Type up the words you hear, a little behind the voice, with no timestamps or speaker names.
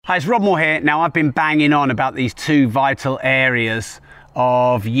Hi, it's Rob Moore here. Now, I've been banging on about these two vital areas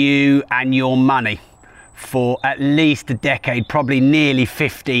of you and your money for at least a decade, probably nearly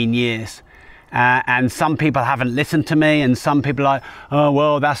 15 years. And some people haven't listened to me, and some people are like, oh,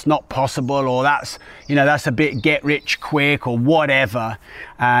 well, that's not possible, or that's a bit get rich quick or whatever.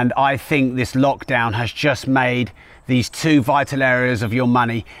 And I think this lockdown has just made these two vital areas of your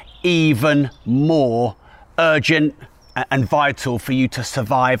money even more urgent and vital for you to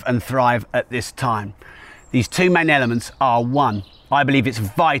survive and thrive at this time. These two main elements are: one, I believe it's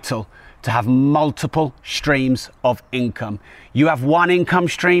vital to have multiple streams of income. You have one income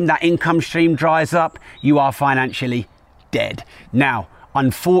stream, that income stream dries up, you are financially dead. Now,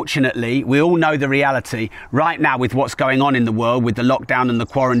 unfortunately, we all know the reality. Right now, with what's going on in the world, with the lockdown and the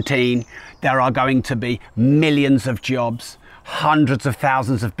quarantine, there are going to be millions of jobs, hundreds of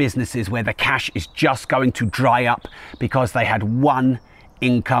thousands of businesses where the cash is just going to dry up because they had one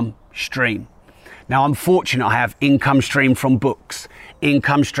income stream. Now, I'm fortunate I have income stream from books,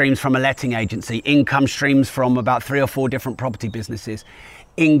 income streams from a letting agency, income streams from about 3 or 4 different property businesses,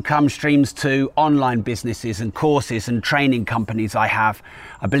 income streams to online businesses and courses and training companies I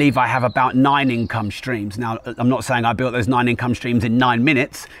believe I have about 9 income streams. Now, I'm not saying I built those 9 income streams in 9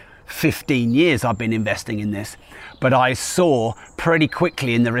 minutes. 15 years I've been investing in this. But I saw pretty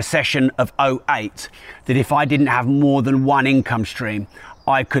quickly in the recession of '08 that if I didn't have more than one income stream,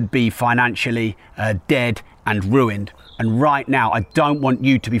 I could be financially dead and ruined. And right now, I don't want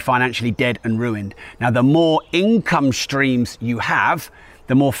you to be financially dead and ruined. Now, the more income streams you have,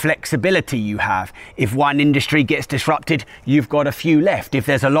 the more flexibility you have. If one industry gets disrupted, you've got a few left. If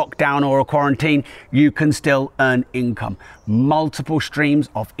there's a lockdown or a quarantine, you can still earn income. Multiple streams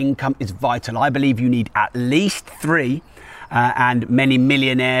of income is vital. I believe you need at least 3. And many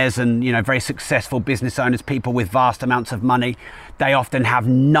millionaires and very successful business owners, people with vast amounts of money, they often have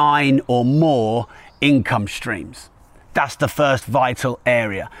 9 or more income streams. That's the first vital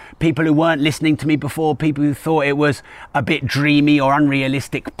area. People who weren't listening to me before, people who thought it was a bit dreamy or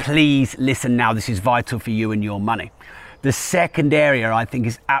unrealistic, please listen now. This is vital for you and your money. The second area I think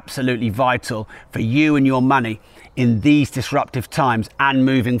is absolutely vital for you and your money in these disruptive times and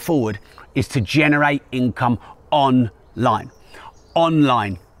moving forward is to generate income online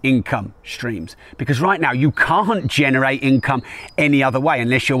income streams, because right now you can't generate income any other way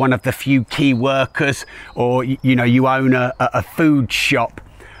unless you're one of the few key workers or you own a food shop.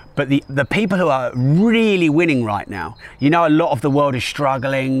 But the people who are really winning right now, a lot of the world is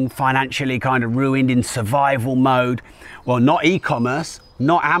struggling, financially kind of ruined, in survival mode. Well, not e-commerce,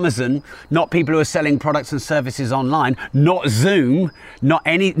 not Amazon, not people who are selling products and services online, not Zoom, not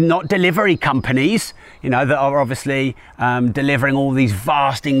delivery companies, that are obviously delivering all these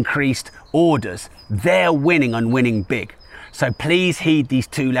vast increased orders. They're winning and winning big. So please heed these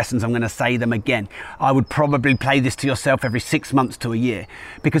 2 lessons. I'm going to say them again. I would probably play this to yourself every 6 months to a year,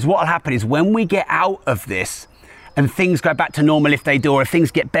 because what will happen is when we get out of this and things go back to normal, if they do, or if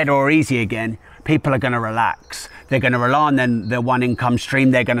things get better or easy again, people are going to relax. They're going to rely on their one income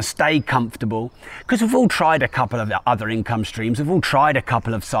stream. They're going to stay comfortable, because we've all tried a couple of other income streams. We've all tried a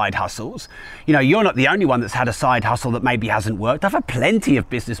couple of side hustles. You're not the only one that's had a side hustle that maybe hasn't worked. I've had plenty of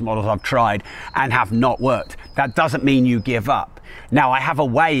business models I've tried and have not worked. That doesn't mean you give up. Now, I have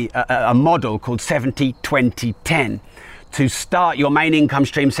a model called 70-20-10. To start your main income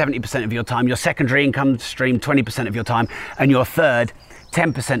stream 70% of your time, your secondary income stream 20% of your time, and your third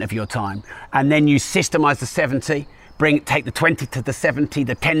 10% of your time. And then you systemize the 70, take the 20 to the 70,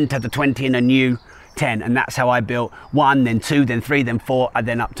 the 10 to the 20, and a new 10. And that's how I built 1, then 2, then 3, then 4, and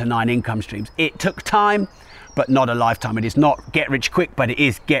then up to 9 income streams. It took time, but not a lifetime. It is not get rich quick, but it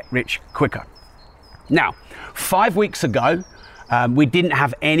is get rich quicker. Now, 5 weeks ago, we didn't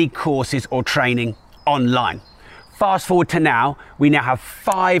have any courses or training online. Fast forward to now, we now have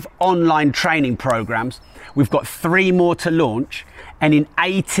 5 online training programs. We've got 3 more to launch. And in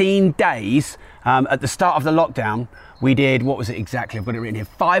 18 days, at the start of the lockdown, we did, what was it exactly? I've got it written here,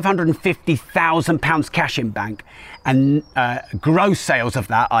 £550,000 cash in bank, and gross sales of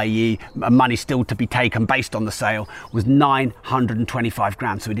that, i.e. money still to be taken based on the sale, was 925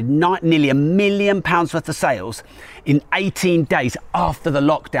 grand. So we did nearly £1 million worth of sales in 18 days after the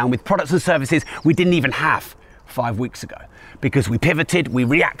lockdown with products and services we didn't even have 5 weeks ago, because we pivoted, we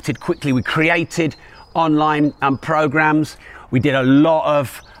reacted quickly, we created online programs. We did a lot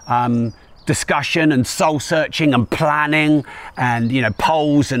of discussion and soul searching and planning and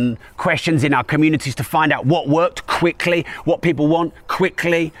polls and questions in our communities to find out what worked quickly, what people want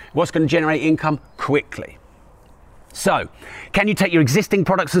quickly, what's going to generate income quickly. So, can you take your existing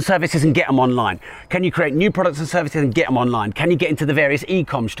products and services and get them online? Can you create new products and services and get them online? Can you get into the various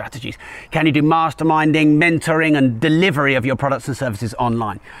e-com strategies? Can you do masterminding, mentoring and delivery of your products and services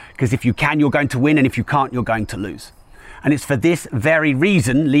online? Because if you can, you're going to win, and if you can't, you're going to lose. And it's for this very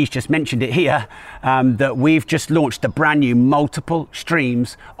reason, Lee's just mentioned it here, that we've just launched a brand new multiple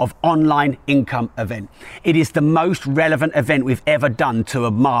streams of online income event. It is the most relevant event we've ever done to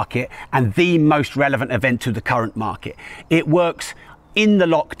a market, and the most relevant event to the current market. It works in the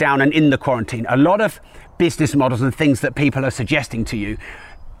lockdown and in the quarantine. A lot of business models and things that people are suggesting to you,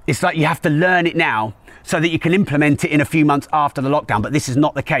 it's like you have to learn it now so that you can implement it in a few months after the lockdown. But this is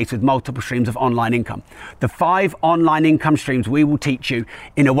not the case with multiple streams of online income. The 5 online income streams we will teach you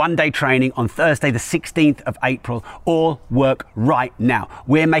in a one-day training on Thursday, the 16th of April, all work right now.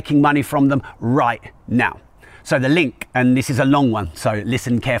 We're making money from them right now. So the link, and this is a long one, so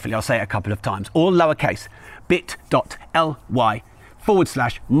listen carefully, I'll say it a couple of times, all lowercase,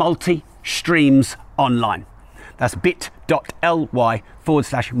 bit.ly/multi-streams online. That's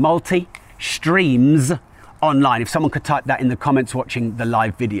bit.ly/multi-streams online. If someone could type that in the comments watching the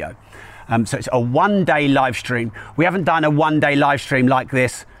live video. So it's a one-day live stream. We haven't done a one-day live stream like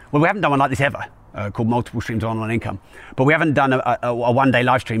this. Well, we haven't done one like this ever, called Multiple Streams of Online Income. But we haven't done a one-day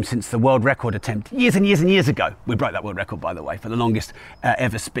live stream since the world record attempt years and years and years ago. We broke that world record, by the way, for the longest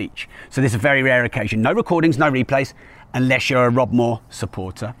ever speech. So this is a very rare occasion. No recordings, no replays, unless you're a Rob Moore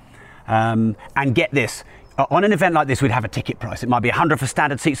supporter. And get this. On an event like this, we'd have a ticket price. It might be 100 for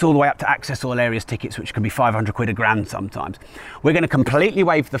standard seats all the way up to access all areas tickets, which can be 500 quid, a grand sometimes. We're going to completely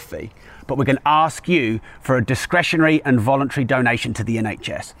waive the fee, but we're going to ask you for a discretionary and voluntary donation to the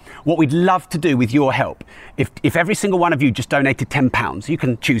NHS. What we'd love to do with your help, if every single one of you just donated £10, you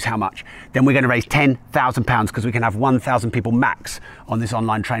can choose how much, then we're going to raise £10,000 because we can have 1,000 people max on this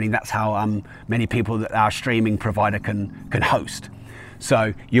online training. That's how many people that our streaming provider can host.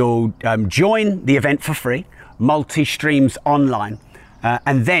 So you'll join the event for free, multi-streams online,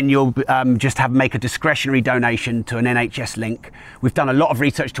 and then you'll just make a discretionary donation to an NHS link. We've done a lot of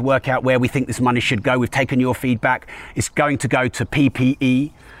research to work out where we think this money should go. We've taken your feedback. It's going to go to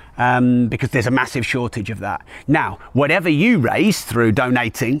PPE because there's a massive shortage of that. Now, whatever you raise through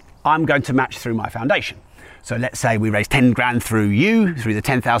donating, I'm going to match through my foundation. So let's say we raise 10 grand through you, through the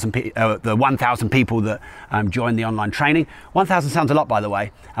 1,000 people that join the online training. 1,000 sounds a lot, by the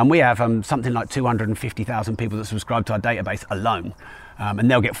way. And we have something like 250,000 people that subscribe to our database alone. And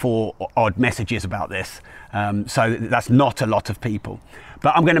they'll get 4 odd messages about this. So that's not a lot of people.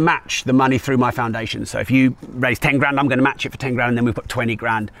 But I'm going to match the money through my foundation. So if you raise 10 grand, I'm going to match it for 10 grand, and then we've got 20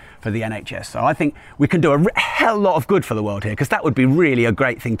 grand for the NHS. So I think we can do a hell lot of good for the world here, because that would be really a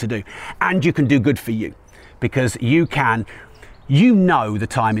great thing to do. And you can do good for you. Because you know the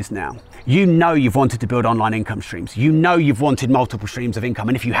time is now. You know you've wanted to build online income streams. You know you've wanted multiple streams of income.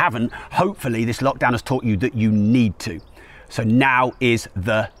 And if you haven't, hopefully this lockdown has taught you that you need to. So now is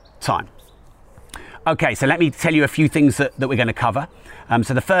the time. Okay, so let me tell you a few things that we're going to cover.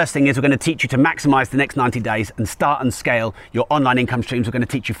 So the first thing is we're going to teach you to maximize the next 90 days and start and scale your online income streams. We're going to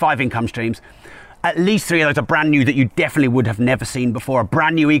teach you 5 income streams. At least 3 of those are brand new that you definitely would have never seen before. A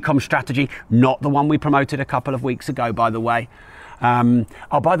brand new e-com strategy, not the one we promoted a couple of weeks ago, by the way.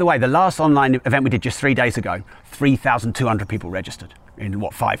 By the way, the last online event we did just 3 days ago, 3,200 people registered in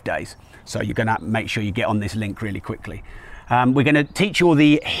 5 days. So you're going to make sure you get on this link really quickly. We're going to teach you all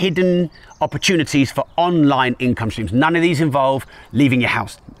the hidden opportunities for online income streams. None of these involve leaving your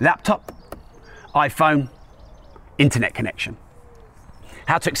house. Laptop, iPhone, internet connection.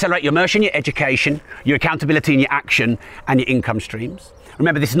 How to accelerate your immersion, your education, your accountability and your action, and your income streams.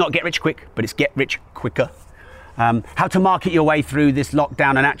 Remember, this is not get rich quick, but it's get rich quicker. How to market your way through this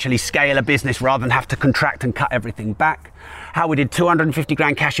lockdown and actually scale a business rather than have to contract and cut everything back. How we did 250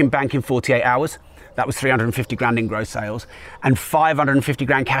 grand cash in bank in 48 hours. That was 350 grand in gross sales. And 550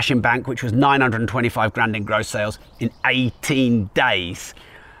 grand cash in bank, which was 925 grand in gross sales in 18 days.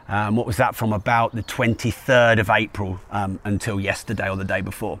 What was that, from about the 23rd of April until yesterday or the day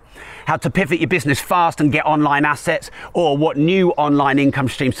before. How to pivot your business fast and get online assets, or what new online income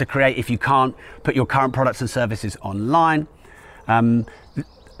streams to create if you can't put your current products and services online.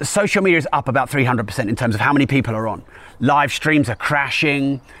 Social media is up about 300% in terms of how many people are on. Live streams are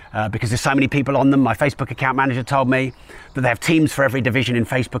crashing because there's so many people on them. My Facebook account manager told me that they have teams for every division in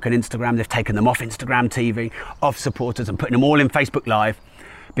Facebook and Instagram. They've taken them off Instagram TV, off supporters, and putting them all in Facebook Live.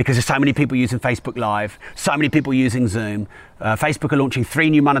 Because there's so many people using Facebook Live, so many people using Zoom. Facebook are launching 3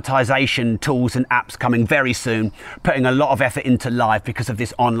 new monetization tools and apps coming very soon, putting a lot of effort into live because of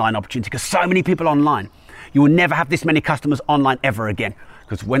this online opportunity, because so many people online. You will never have this many customers online ever again.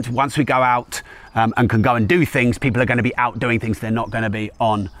 Because once we go out and can go and do things, people are going to be out doing things. They're not going to be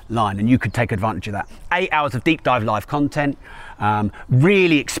online, and you could take advantage of that. 8 hours of deep dive live content,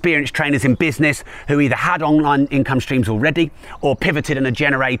 really experienced trainers in business who either had online income streams already or pivoted and are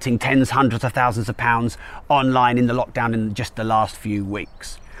generating tens, hundreds of thousands of pounds online in the lockdown in just the last few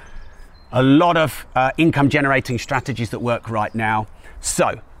weeks. A lot of income generating strategies that work right now.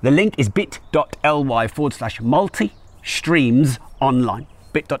 So the link is bit.ly/multi-streams online.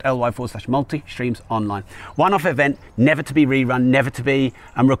 bit.ly/multi-streams online. One-off event, never to be rerun, never to be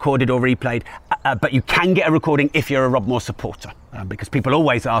recorded or replayed, but you can get a recording if you're a Rob Moore supporter, because people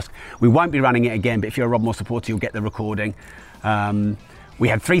always ask. We won't be running it again, but if you're a Rob Moore supporter, you'll get the recording. We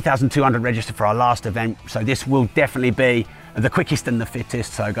had 3,200 register for our last event, so this will definitely be the quickest and the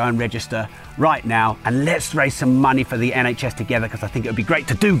fittest, so go and register right now, and let's raise some money for the NHS together, because I think it would be great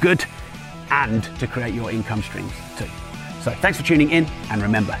to do good and to create your income streams too. So thanks for tuning in, and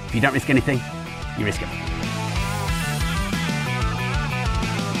remember, if you don't risk anything, you risk it.